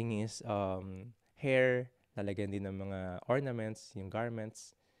 arranging his hair, lalagyan din ng mga ornaments, yung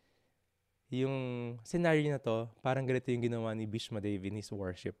garments. Yung scenario na to, parang ganito yung ginawa ni Bhishma Dev in his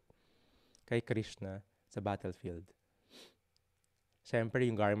worship kay Krishna sa battlefield. Siyempre,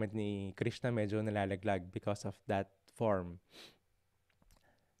 yung garment ni Krishna medyo nalalaglag because of that form.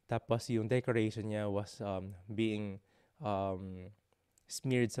 Tapos, yung decoration niya was being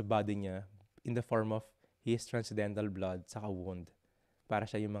smeared sa body niya in the form of his transcendental blood sa wound. Para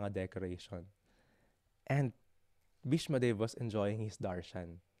siya yung mga decoration. And Bhishma Dev was enjoying his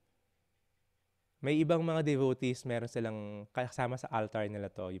darshan. May ibang mga devotees, meron silang kasama sa altar nila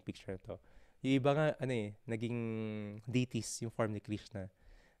to, yung picture to. Yung iba nga, naging deities yung form ni Krishna.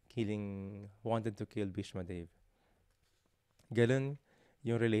 Wanted to kill Bhishma Dev. Ganun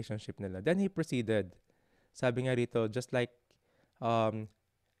yung relationship nila. Then he proceeded. Sabi nga rito, just like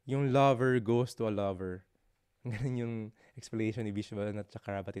yung lover goes to a lover. Ganun yung explanation ni Vishwanath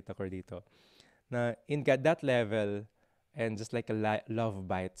Chakrabarti Thakur dito. Na in that level, and just like a love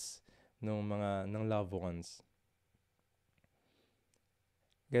bites ng loved ones.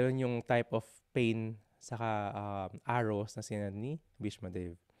 Ganun yung type of pain saka arrows na sinad ni Bhishma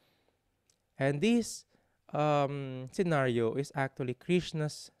Dev. And this scenario is actually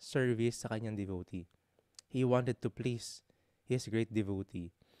Krishna's service sa kanyang devotee. He wanted to please his great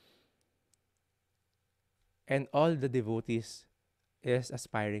devotee. And all the devotees is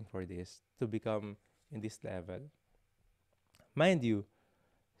aspiring for this, to become in this level. Mind you,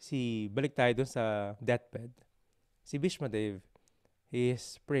 balik tayo dun sa deathbed. Si Bhishma Dev, he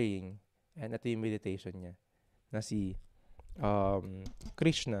is praying, and ito yung meditation niya, na si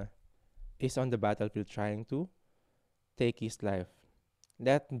Krishna is on the battlefield trying to take his life.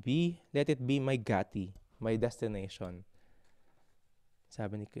 Let it be my gati, my destination.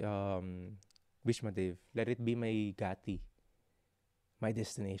 Sabi ni Bhishma Dev, let it be my gati. My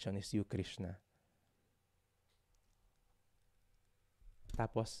destination is you, Krishna.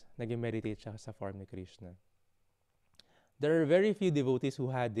 Tapos, nag-meditate siya sa form ni Krishna. There are very few devotees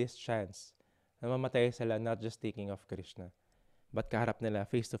who had this chance na mamatay sila not just thinking of Krishna. But kaharap nila,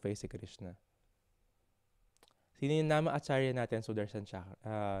 face-to-face si Krishna. Sino yung Nama Acharya natin, Sudarshan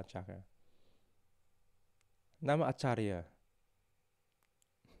Chakra? Nama Acharya.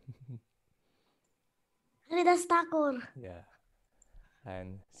 Haridas Thakur. Yeah.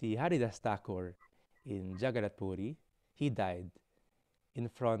 And si Haridas Thakur in Jagannath Puri, he died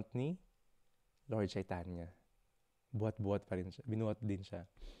in front ni Lord Chaitanya. Buhat-buhat pa rin siya. Binuhat din siya.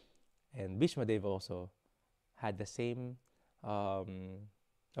 And Bhishmadev also had the same,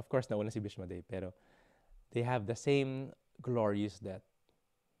 of course, nauna si Bhishmadev, pero they have the same glorious death.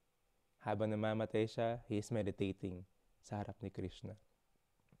 Habang namamatay siya, he is meditating sa harap ni Krishna.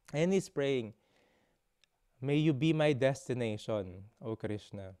 And he's praying, may you be my destination, O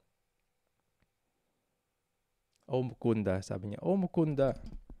Krishna. O Mukunda, sabi niya, O Mukunda.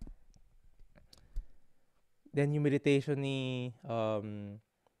 Then yung meditation ni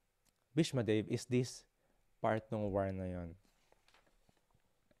Bhishmadev is this part ng war na yon.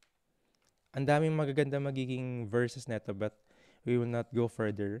 Ang daming magaganda magiging verses neto, but we will not go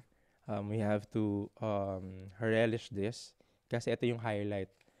further. We have to relish this kasi ito yung highlight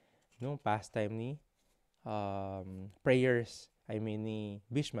nung pastime ni prayers, ni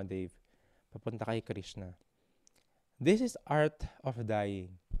Bhishmadev papunta kay Krishna. This is art of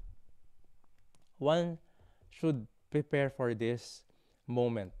dying. One should prepare for this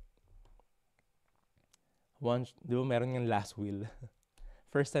moment. Di ba meron yung last will?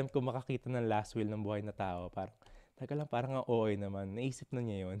 First time ko makakita ng last will ng buhay na tao, parang, teka lang, parang ang OA naman. Naisip na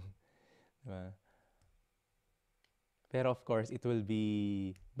niya yun. Diba? Pero of course, it will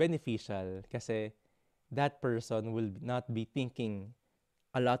be beneficial kasi that person will not be thinking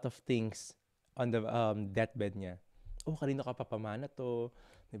a lot of things on the deathbed niya. Oh, kanino ka papamana to?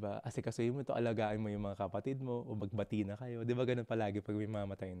 Diba? Asikasuhin mo to, alagaan mo yung mga kapatid mo, o magbati na kayo. Diba ganun palagi pag may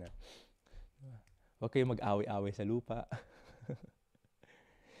mamatay na? Diba? Huwag kayo mag-away-away sa lupa.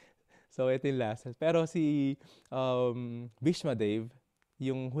 So, ito yung last. Pero si Bhishmadev,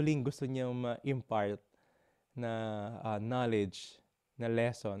 yung huling gusto niya ma-impart na knowledge, na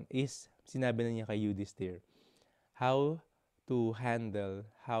lesson, is sinabi na niya kay Yudhishthir, how to handle,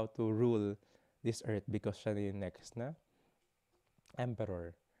 how to rule this earth because siya na yung next na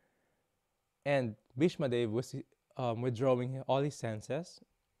emperor. And Bhishmadev was withdrawing all his senses.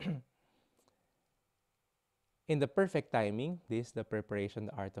 In the perfect timing, this is the preparation,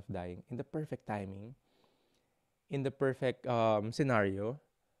 the art of dying. In the perfect timing, in the perfect scenario,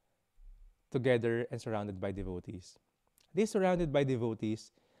 together and surrounded by devotees. This surrounded by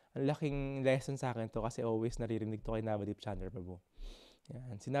devotees, ang laking lesson sa akin to kasi always naririnig to kay Navadip Chandra Prabhu.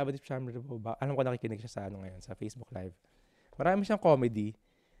 Yan. Si Navadip Chandra Prabhu, alam ko nakikinig siya sa ngayon, sa Facebook Live. Marami siyang comedy,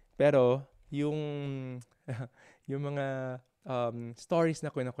 pero yung yung mga stories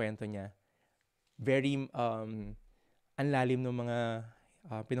na kwento niya, very anlalim ng mga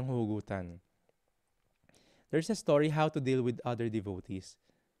pinanghuhugutan. There's a story how to deal with other devotees.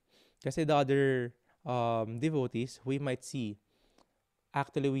 Kasi the other devotees, we might see,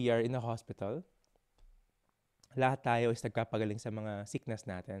 actually we are in a hospital. Lahat tayo is nagkapagaling sa mga sickness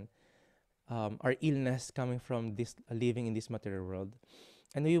natin. Our illness coming from this living in this material world.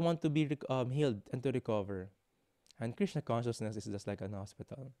 And we want to be healed and to recover. And Krishna consciousness is just like an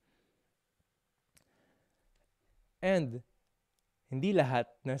hospital. And hindi lahat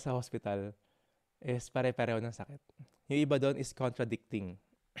na sa hospital is pare-pareho ng sakit. Yung iba doon is contradicting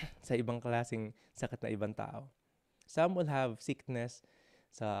sa ibang klaseng sakit na ibang tao. Some will have sickness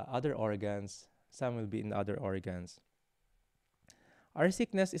sa other organs, some will be in other organs. Our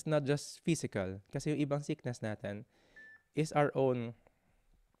sickness is not just physical, kasi yung ibang sickness natin is our own,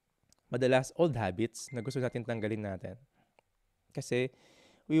 madalas, old habits na gusto natin tanggalin natin. Kasi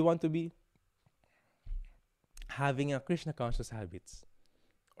we want to be having a Krishna conscious habits.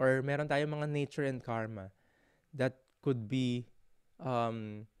 Or meron tayong mga nature and karma that could be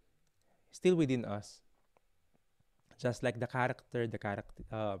still within us. Just like the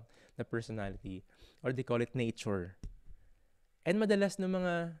personality, or they call it nature. And madalas ng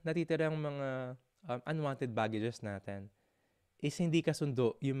mga natitirang mga unwanted baggages natin is hindi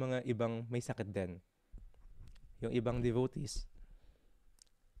kasundo yung mga ibang may sakit din. Yung ibang devotees.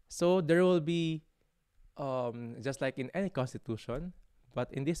 So there will be, just like in any constitution, but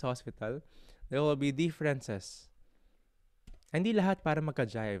in this hospital, there will be differences. Hindi lahat para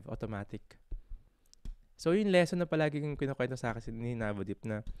magka-jive, automatic. So yung lesson na palaging kinukwento sa akin ni Navadip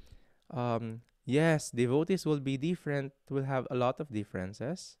na, yes, devotees will be different, will have a lot of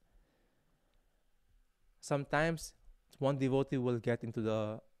differences. Sometimes, one devotee will get into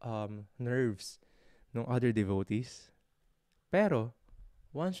the nerves ng other devotees. Pero,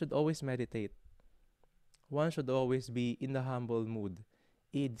 one should always meditate. one should always be in the humble mood,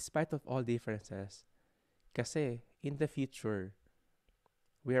 in spite of all differences. Kasi, in the future,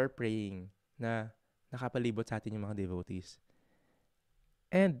 we are praying na nakapalibot sa atin yung mga devotees.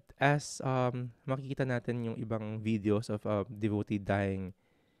 And as makikita natin yung ibang videos of devotee dying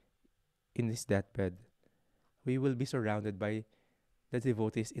in his deathbed, we will be surrounded by the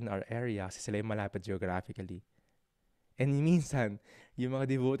devotees in our area kasi sila yung malapit geographically. And minsan, yung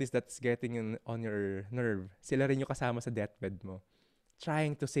mga devotees that's getting on your nerve, sila rin yung kasama sa deathbed mo.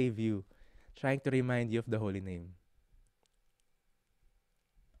 Trying to save you. Trying to remind you of the holy name.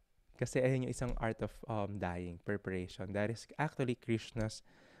 Kasi ayun yung isang art of dying, preparation. That is actually Krishna's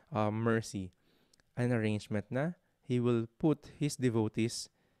mercy. An arrangement na he will put his devotees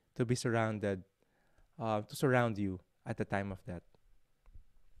to be surrounded, to surround you at the time of death.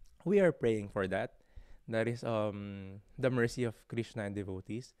 We are praying for that. That is the mercy of Krishna and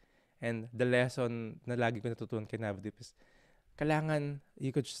devotees. And the lesson na lagi ko natutunan kay Navdeep is, kailangan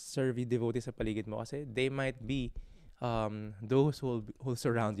you could serve yung devotees sa paligid mo kasi they might be those who will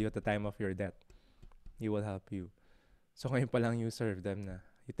surround you at the time of your death. He will help you. So ngayon pa lang you serve them na.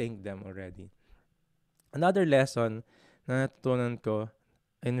 You thank them already. Another lesson na natutunan ko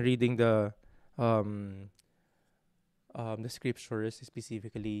in reading the scriptures,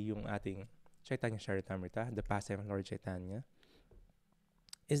 specifically yung ating Chaitanya Charitamrita, the pastime of Lord Chaitanya,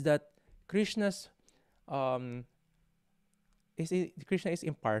 is that Krishna's Krishna is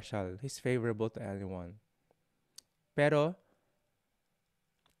impartial. He's favorable to anyone. Pero,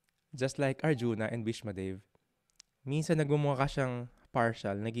 just like Arjuna and Bhishmadev, minsan nagmumukha siyang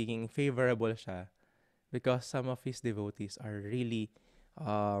partial, nagiging favorable siya because some of his devotees are really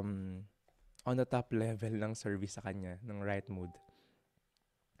on the top level ng service sa kanya, ng right mood.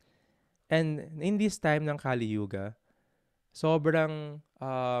 And in this time ng Kali Yuga, sobrang,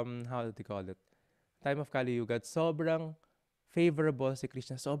 how do you call it? Time of Kali Yuga, sobrang favorable si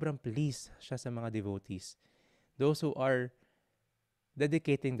Krishna, sobrang pleased siya sa mga devotees. Those who are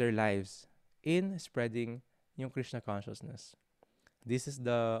dedicating their lives in spreading yung Krishna consciousness. This is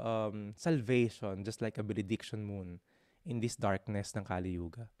the salvation, just like a benediction moon in this darkness ng Kali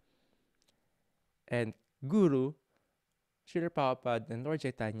Yuga. And Guru, Srila Prabhupada and Lord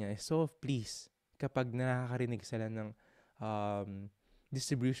Chaitanya is so pleased kapag nakakarinig sila ng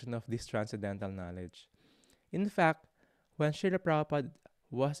distribution of this transcendental knowledge. In fact, when Srila Prabhupada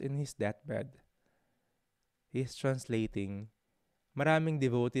was in his deathbed, he's translating, maraming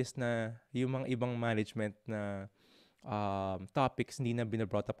devotees na yung mga ibang management na topics hindi na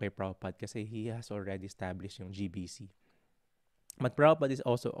binabrought up kay Prabhupada kasi he has already established yung GBC. But Prabhupada is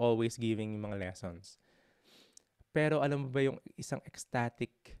also always giving yung mga lessons. Pero alam mo ba yung isang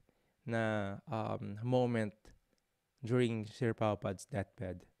ecstatic na moment during Srila Prabhupada's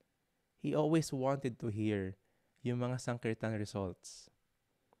deathbed? He always wanted to hear yung mga Sankirtan results.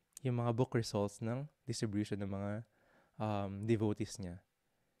 Yung mga book results ng distribution ng mga devotees niya.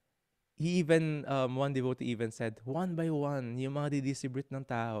 He even, one devotee even said, one by one, yung mga didistribute ng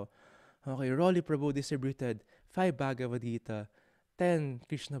tao. Okay, Rolly Prabhu distributed 5 Bhagavad Gita, 10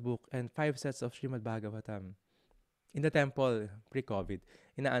 Krishna book, and 5 sets of Srimad Bhagavatam. In the temple, pre-COVID,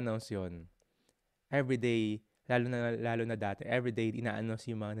 ina-announce yun. Every day, lalo na dati, every day, ina-announce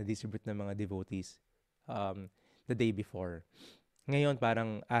yung mga na-distribute ng mga devotees the day before. Ngayon,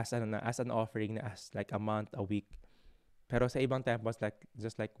 parang as an offering, na as like a month, a week. Pero sa ibang temples,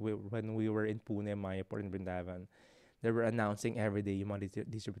 just like when we were in Pune, Mayapur, and Vrindavan, they were announcing every day yung mga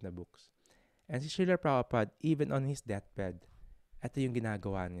distribute na books. And si Srila Prabhupada, even on his deathbed, ito yung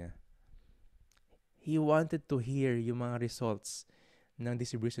ginagawa niya. He wanted to hear yung mga results ng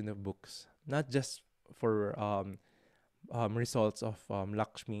distribution of books. Not just for results of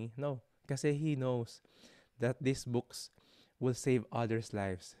Lakshmi. No. Kasi he knows that these books will save others'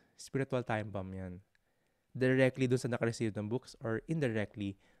 lives. Spiritual time bomb yan. Directly dun sa nakareceive ng books or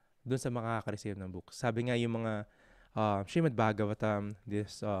indirectly dun sa makaka-receive ng books. Sabi nga yung mga Srimad Bhagavatam,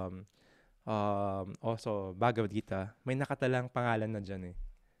 this also Bhagavad Gita, may nakatalang pangalan na dyan eh.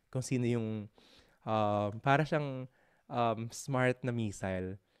 Kung sino yung para siyang smart na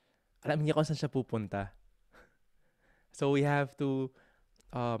missile. Alam niya kung saan siya pupunta. So we have to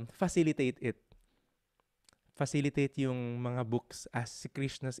facilitate it. Facilitate yung mga books as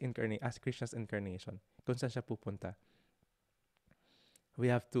Krishna's incarnation. Kung saan siya pupunta. We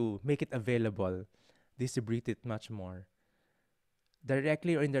have to make it available. Distribute it much more.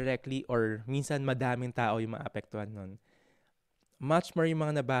 Directly or indirectly or minsan madaming tao yung maapektuhan nun. Much more yung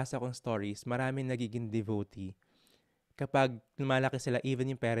mga nabasa kong stories, maraming nagiging devotee. Kapag lumalaki sila, even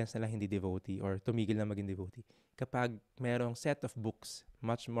yung parents nila hindi devotee or tumigil na maging devotee. Kapag merong set of books,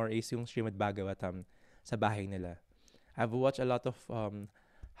 much more is yung Srimad Bhagavatam, sa bahay nila. I've watched a lot of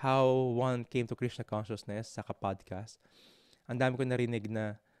how one came to Krishna consciousness sa podcast. Ang dami ko narinig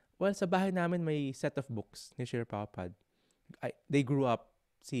na, well, sa bahay namin may set of books ni Srila Prabhupada. They grew up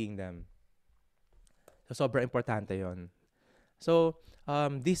seeing them. So, sobrang importante yon. So,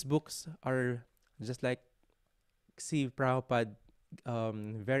 these books are just like si Prabhupada,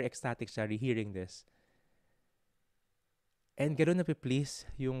 very ecstatic siya hearing this. And ganoon na-please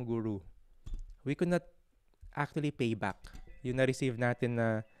yung guru. We could not actually pay back yung na-receive natin na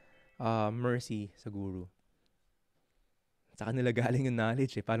mercy sa guru. Sa kanila galing yung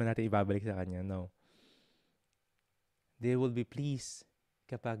knowledge eh. Paano natin ibabalik sa kanya? No. They will be pleased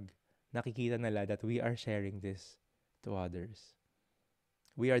kapag nakikita nila that we are sharing this to others.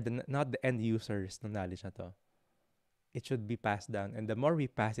 We are not the end users ng knowledge na to. It should be passed down. And the more we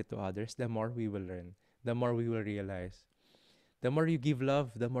pass it to others, the more we will learn. The more we will realize. The more you give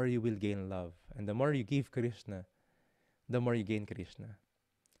love, the more you will gain love. And the more you give Krishna, the more you gain Krishna.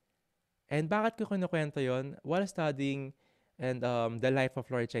 And bakit ko kinukwento yon? While studying and the life of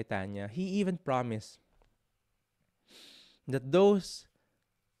Lord Chaitanya, he even promised that those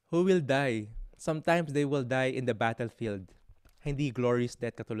who will die, sometimes they will die in the battlefield. Hindi glorious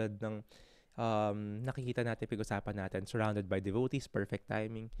death katulad ng nakikita natin, pag-usapan natin, surrounded by devotees, perfect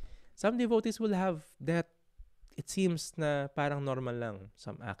timing. Some devotees will have death, it seems na parang normal lang.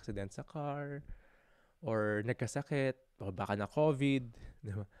 Some accident sa car, or nagkasakit, o baka na COVID,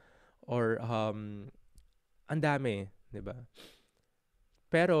 diba? Or ang dami, diba?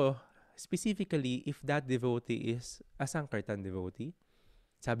 Pero specifically, if that devotee is a Sankirtan devotee,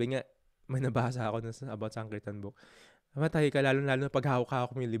 sabi nga, may nabasa ako about Sankirtan book, matay ka lalo-lalo na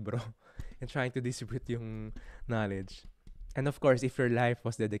paghawak-hawak mo yung libro and trying to distribute yung knowledge. And of course, if your life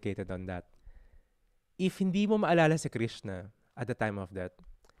was dedicated on that, if hindi mo maalala si Krishna at the time of death,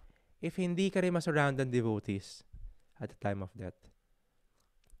 if hindi ka rin masurround ng devotees at the time of death,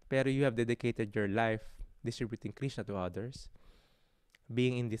 pero you have dedicated your life distributing Krishna to others,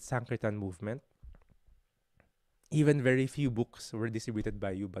 being in this Sankirtan movement, even very few books were distributed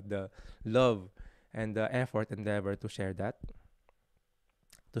by you, but the love and the effort, endeavor to share that,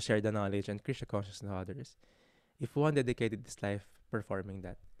 to share the knowledge and Krishna consciousness to others, if one dedicated his life performing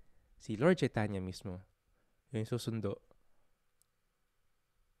that, si Lord Chaitanya mismo, yung susundo,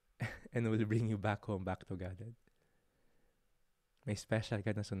 and will bring you back home, back to Godhead. May special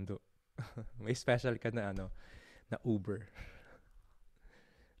ka na sundo. May special ka na na Uber.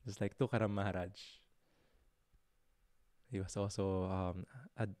 Just like Tukaram Maharaj. He was also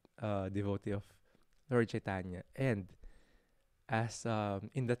a devotee of Lord Chaitanya. And as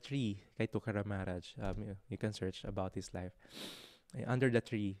in the tree kay Tukaram Maharaj, you can search about his life. Under the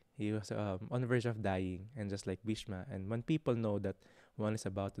tree, he was on the verge of dying, and just like Bhishma. And when people know that one is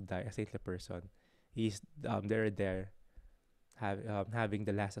about to die, a saintly person, he's there having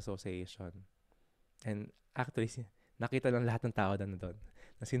the last association. And actually, nakita ng lahat ng tao doon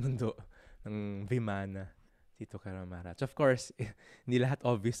na sinundo ng Vimana si Tukaram Maharaj. Of course, hindi lahat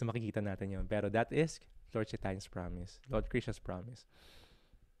obvious na makikita natin yun. Pero that is Lord Chaitanya's promise, Lord Krishna's promise.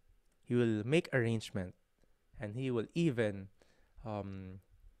 He will make arrangement, and he will even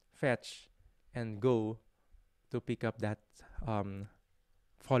fetch and go to pick up that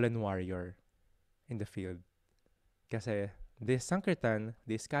fallen warrior in the field. Kasi this Sankirtan,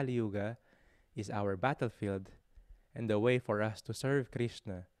 this Kali Yuga, is our battlefield, and the way for us to serve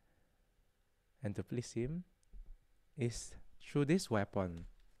Krishna and to please Him is through this weapon.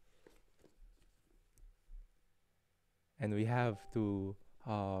 And we have to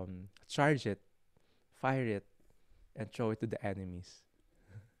charge it, fire it, and throw it to the enemies.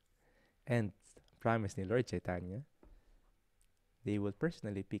 And promise ni Lord Chaitanya, they will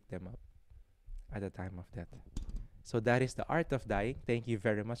personally pick them up at the time of death. So that is the art of dying. Thank you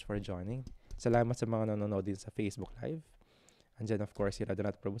very much for joining. Salamat sa mga nanonood din sa Facebook Live. Andyan of course si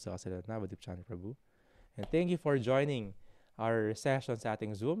Radhanath Prabhu sa Sila Navadip Chandra Prabhu. And thank you for joining our session sa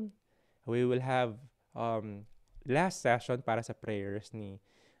ating Zoom. We will have last session para sa prayers ni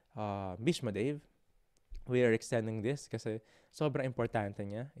Bhishma Dev. We are extending this kasi sobrang importante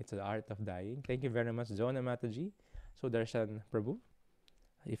niya. It's the art of dying. Thank you very much, Jonah Mataji. So Darshan Prabhu,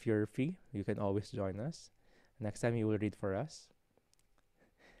 if you're free, you can always join us. Next time, he will read for us.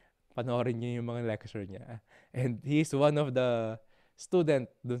 Panoorin niyo yung mga lecture niya. And he is one of the student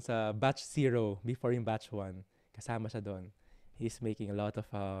dun sa batch 0 before yung batch 1. Kasama siya doon. He's making a lot of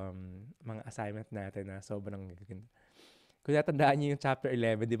mga assignment natin na sobrang gaganda. Kung natandaan niyo yung chapter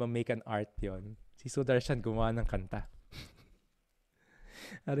 11, di ba make an art yon? Si Sudarshan gumawa ng kanta.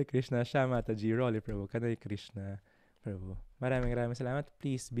 Hare Krishna, Shamataji, Rolly Prabhu, Kanay Krishna. Prabhu. Maraming salamat.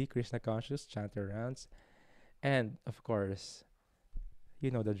 Please be Krishna conscious, chant your rounds. And, of course,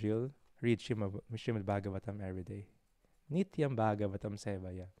 you know the drill. Read Srimad Bhagavatam every day. Nityam Bhagavatam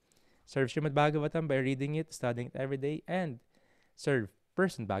Sevaya. Serve Srimad Bhagavatam by reading it, studying it every day, and serve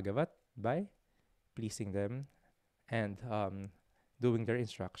person Bhagavat by pleasing them and doing their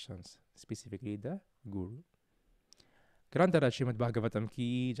instructions, specifically the Guru. Grantaraj Srimad Bhagavatam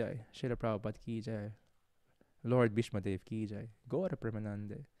ki jai. Srila Prabhupada ki jai. Lord Bhishmadev ki jai. Gaura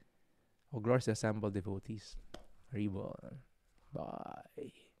Premanande. O glorious assembled devotees. Haribol.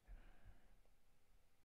 Bye.